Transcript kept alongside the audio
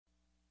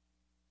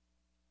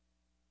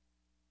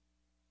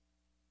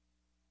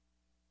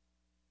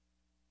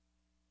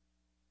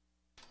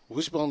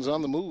Wishbone's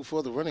on the move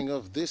for the running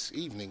of this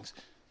evening's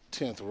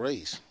 10th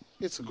race.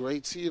 It's a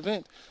grade C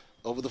event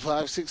over the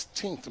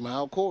 5/16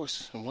 mile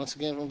course. And once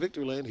again from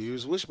Victoryland,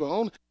 here's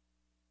Wishbone.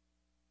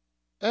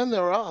 And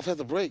they're off at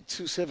the break,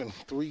 2-7,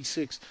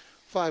 3-6,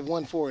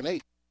 5-1, 4, and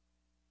 8.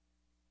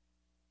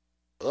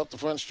 Up the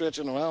front stretch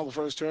and around the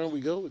first turn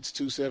we go. It's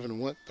 2-7,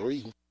 1,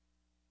 3,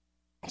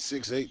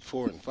 6, 8,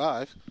 4, and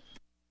 5.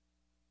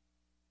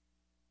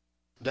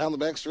 Down the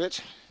back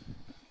stretch,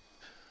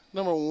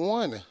 number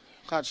 1,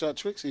 Hot Shot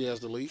Trixie has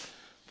the lead,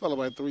 followed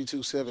by 3,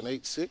 2, 7,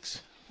 8,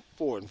 6,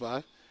 4, and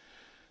 5.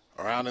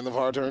 Around in the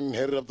far turn,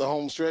 headed up the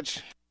home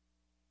stretch,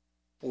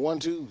 1,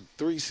 2,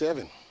 3,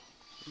 7.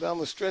 Down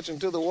the stretch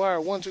into the wire,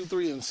 1, 2,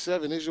 3, and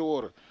 7 is your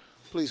order.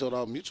 Please hold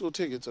all mutual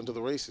tickets until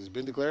the race has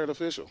been declared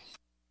official.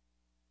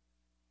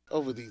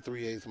 Over the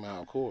 3/8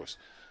 mile course.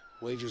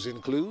 Wagers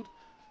include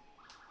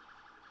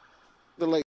the late